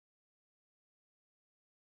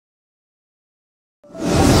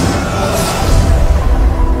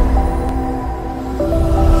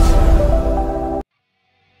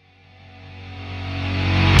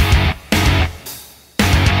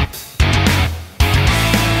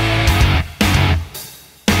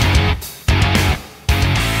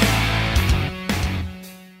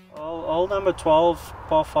number 12,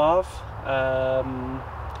 par 5.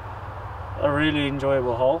 A really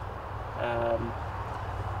enjoyable hole.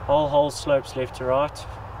 Whole slopes left to right.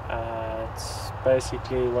 It's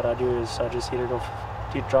basically what I do is I just hit it off,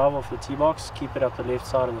 drive off the tee box, keep it up the left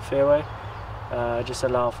side of the fairway, just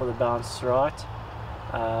allow for the bounce to right.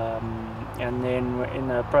 And then in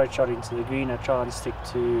the approach shot into the green, I try and stick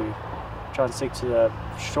to the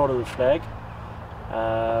short of the flag,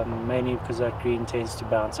 mainly because that green tends to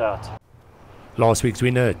bounce out. Last week's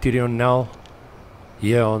winner, Tyrion Nell,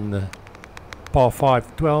 here on the par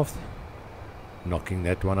 5 12th, knocking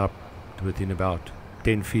that one up to within about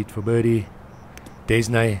 10 feet for birdie.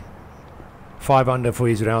 Desney, 5 under for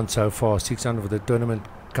his round so far, 6 under for the tournament,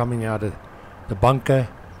 coming out of the bunker.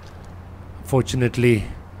 Unfortunately,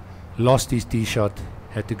 lost his tee shot,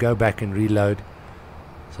 had to go back and reload.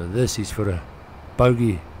 So this is for a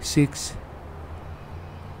bogey 6,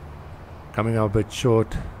 coming out a bit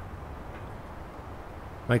short,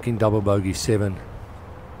 making double bogey 7,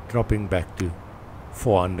 dropping back to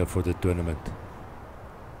 4 under for the tournament.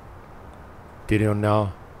 Tyrion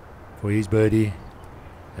now for his birdie,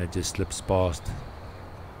 that just slips past.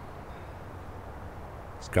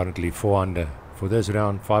 It's currently 4 under for this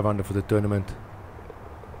round, 5 under for the tournament,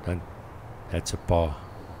 and that's a par.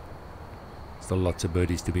 Still lots of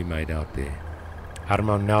birdies to be made out there.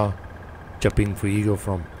 Arman now chipping for eagle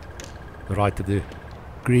from the right of the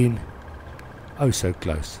green. Oh, so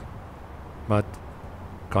close, but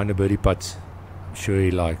kind of birdie putts I'm sure he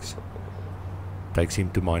likes. Takes him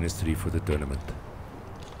to -3 for the tournament.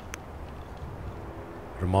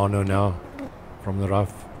 Romano now from the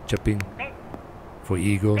rough, chipping for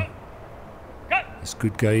eagle. It's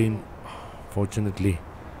good going, fortunately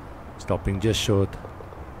stopping just short.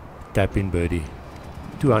 Tap in birdie,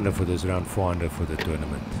 2 under for this round, 4 under for the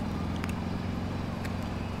tournament.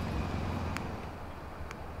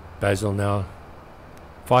 Basil now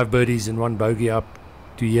 5 birdies and 1 bogey up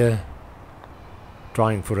to here,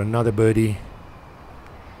 trying for another birdie.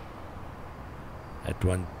 At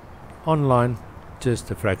one online,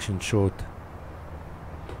 just a fraction short.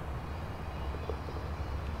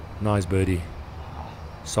 Nice birdie,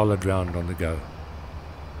 solid round on the go.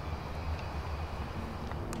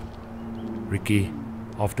 Ricky,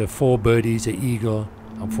 after 4 birdies, an eagle,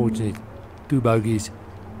 unfortunately 2 bogeys,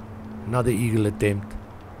 another eagle attempt,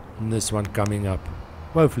 and this one coming up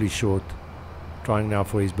woefully short, trying now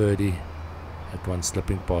for his birdie, at one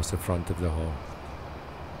slipping past the front of the hole.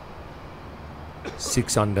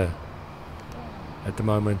 6 under at the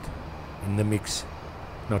moment in the mix,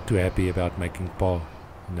 not too happy about making par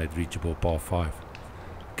on that reachable par 5.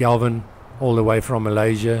 Galvin all the way from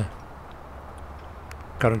Malaysia,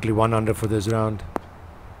 currently 1 under for this round.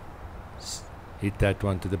 Hit that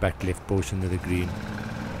one to the back left portion of the green.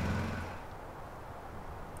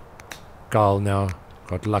 Carl now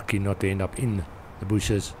got lucky not to end up in the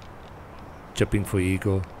bushes, chipping for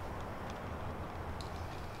eagle.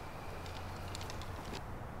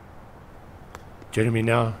 Jeremy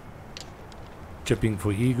now chipping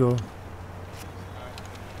for eagle.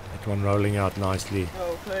 That one rolling out nicely.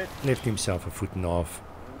 Left himself a 1.5 feet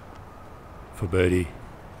for birdie.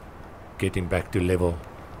 Getting back to level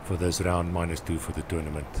for this round, -2 for the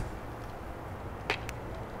tournament.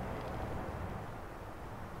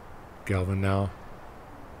 Galvin now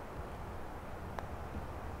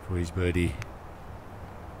for his birdie.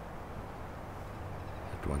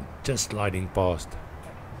 That one just sliding past.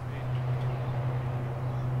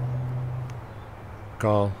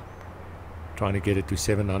 Carl trying to get it to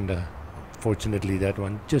 7 under. Fortunately that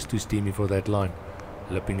one just too steamy for that line,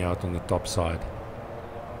 lipping out on the top side.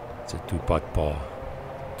 It's a 2-putt par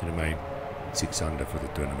to remain 6 under for the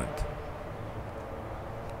tournament.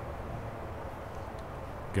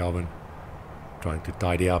 Galvin trying to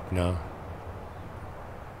tidy up now.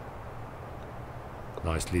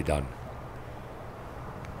 Nicely done.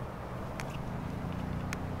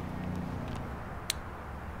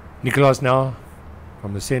 Nicholas now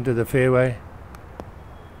from the center of the fairway.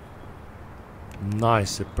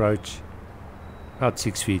 Nice approach, about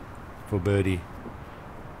 6 feet for birdie.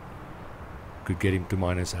 Could get him to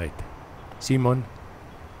 -8. Simon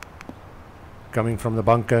coming from the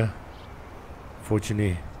bunker.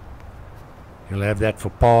 Fortunately, he'll have that for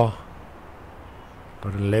par.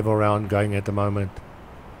 Got a level round going at the moment.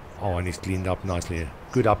 Oh, and he's cleaned up nicely.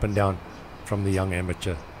 Good up and down from the young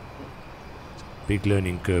amateur. Big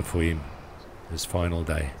learning curve for him this final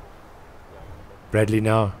day. Bradley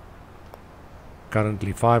now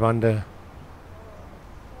currently 5 under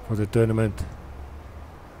for the tournament.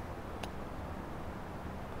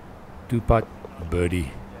 2-putt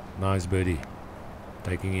birdie, nice birdie,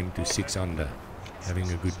 taking him to 6 under,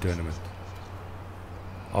 having a good tournament.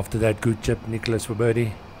 After that good chip, Nicholas for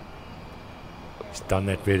birdie. He's done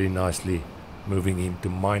that very nicely, moving him to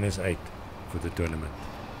 -8 for the tournament.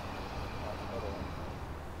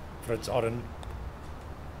 Fritz Arden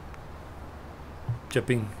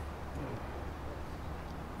chipping.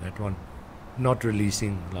 That one not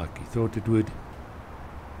releasing like he thought it would.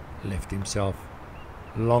 Left himself.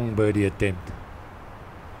 Long birdie attempt.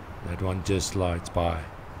 That one just slides by.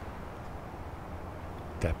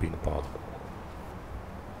 Tap in par.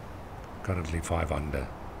 Currently 5 under.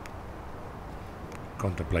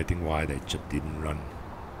 Contemplating why that chip didn't run.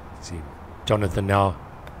 See Jonathan now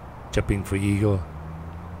chipping for eagle.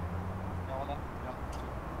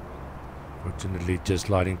 Fortunately just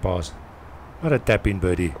sliding past. Not a tap in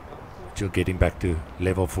birdie, which will get him back to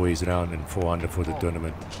level for his round and 4 under for the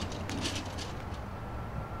tournament.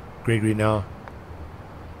 Gregory now.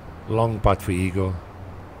 Long putt for eagle.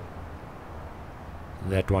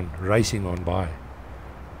 That one racing on by.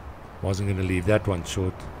 Wasn't going to leave that one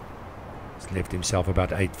short. He's left himself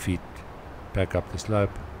about 8 feet back up the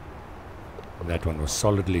slope. And that one was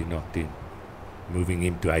solidly knocked in, moving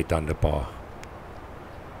him to 8 under par.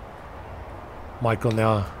 Michael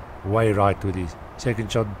now way right with his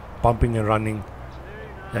second shot, bumping and running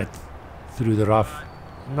that through the rough,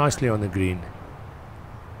 nicely on the green.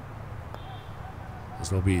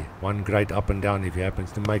 This will be one great up and down if he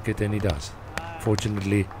happens to make it, and he does.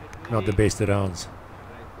 Fortunately, not the best of rounds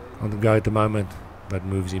on the go at the moment, but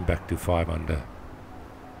moves him back to 5 under.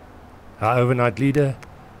 Our overnight leader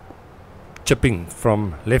chipping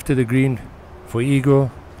from left of the green for eagle,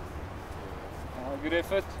 Good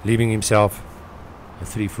effort. leaving himself a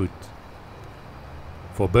 3 foot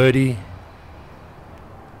for birdie.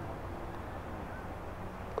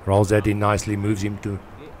 Rolls that in nicely, moves him to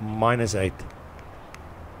 -8.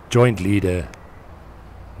 Joint leader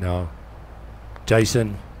now.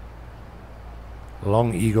 Jason,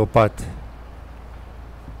 long eagle putt.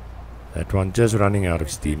 That one just running out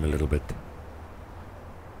of steam a little bit.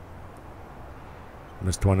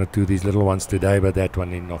 Missed 1 or 2 of these little ones today, but that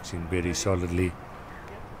one he knocks in very solidly.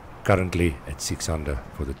 Currently at 6 under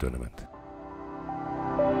for the tournament.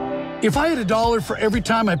 If I had $1 for every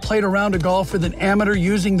time I played a round of golf with an amateur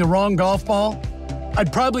using the wrong golf ball,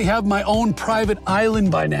 I'd probably have my own private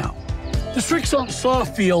island by now. The Strixon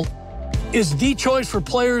Soft Feel is the choice for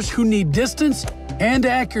players who need distance and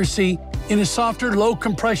accuracy in a softer,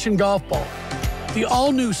 low-compression golf ball. The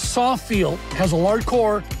all-new Soft Feel has a large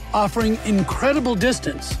core offering incredible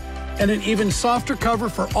distance and an even softer cover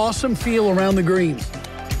for awesome feel around the greens.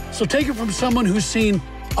 So take it from someone who's seen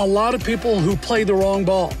a lot of people who play the wrong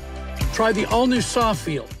ball. Try the all-new Soft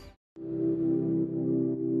Feel.